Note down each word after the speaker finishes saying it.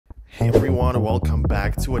Hey everyone, welcome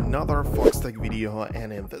back to another Foxtecc video,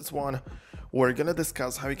 and in this one we're gonna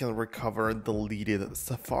discuss how you can recover deleted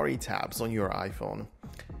Safari tabs on your iPhone.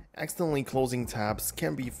 Accidentally closing tabs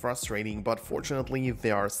can be frustrating, but fortunately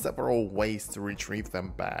there are several ways to retrieve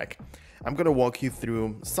them back. I'm gonna walk you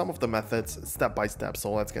through some of the methods step by step,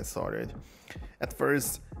 so let's get started. At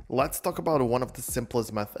first, let's talk about one of the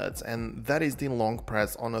simplest methods, and that is the long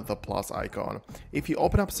press on the plus icon. If you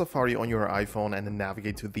open up Safari on your iPhone and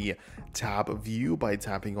navigate to the tab view by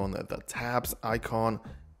tapping on the tabs icon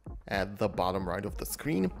at the bottom right of the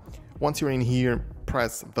screen, once you're in here,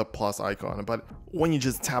 press the plus icon, but when you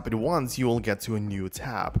just tap it once, you will get to a new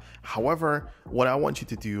tab. However, what I want you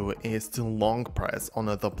to do is to long press on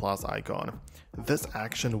the plus icon. This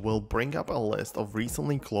action will bring up a list of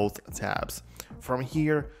recently closed tabs. From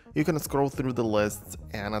here, you can scroll through the list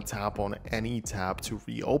and tap on any tab to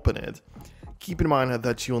reopen it. Keep in mind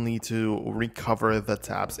that you'll need to recover the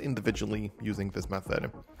tabs individually using this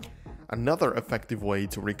method. Another effective way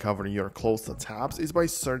to recover your closed tabs is by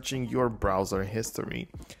searching your browser history.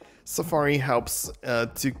 Safari helps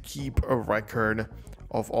to keep a record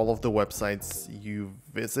of all of the websites you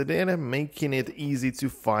visited, making it easy to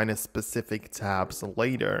find specific tabs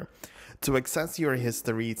later. To access your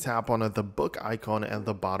history, tap on the book icon at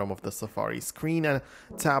the bottom of the Safari screen and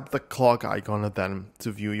tap the clock icon then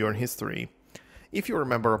to view your history. If you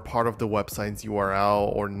remember a part of the website's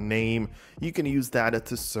URL or name, you can use that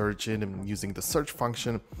to search it using the search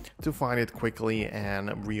function to find it quickly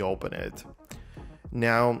and reopen it.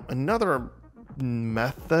 Now, another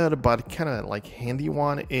method, but kind of like handy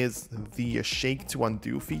one, is the shake to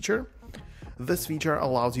undo feature. This feature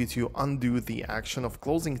allows you to undo the action of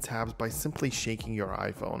closing tabs by simply shaking your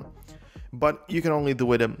iPhone. But you can only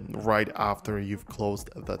do it right after you've closed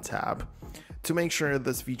the tab. To make sure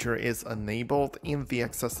this feature is enabled, in the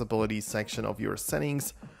accessibility section of your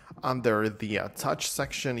settings, under the touch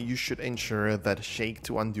section, you should ensure that shake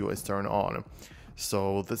to undo is turned on.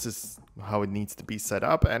 So this is how it needs to be set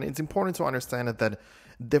up, and it's important to understand that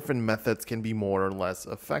different methods can be more or less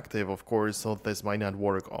effective, of course, so this might not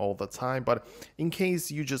work all the time, but in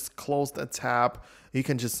case you just closed a tab, you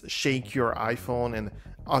can just shake your iPhone and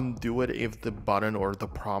undo it if the button or the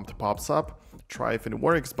prompt pops up. Try if it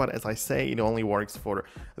works, but as I say, it only works for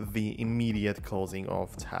the immediate closing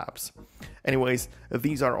of tabs. Anyways,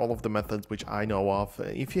 these are all of the methods which I know of.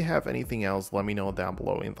 If you have anything else, let me know down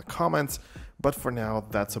below in the comments. But for now,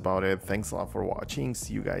 that's about it. Thanks a lot for watching.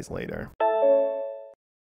 See you guys later.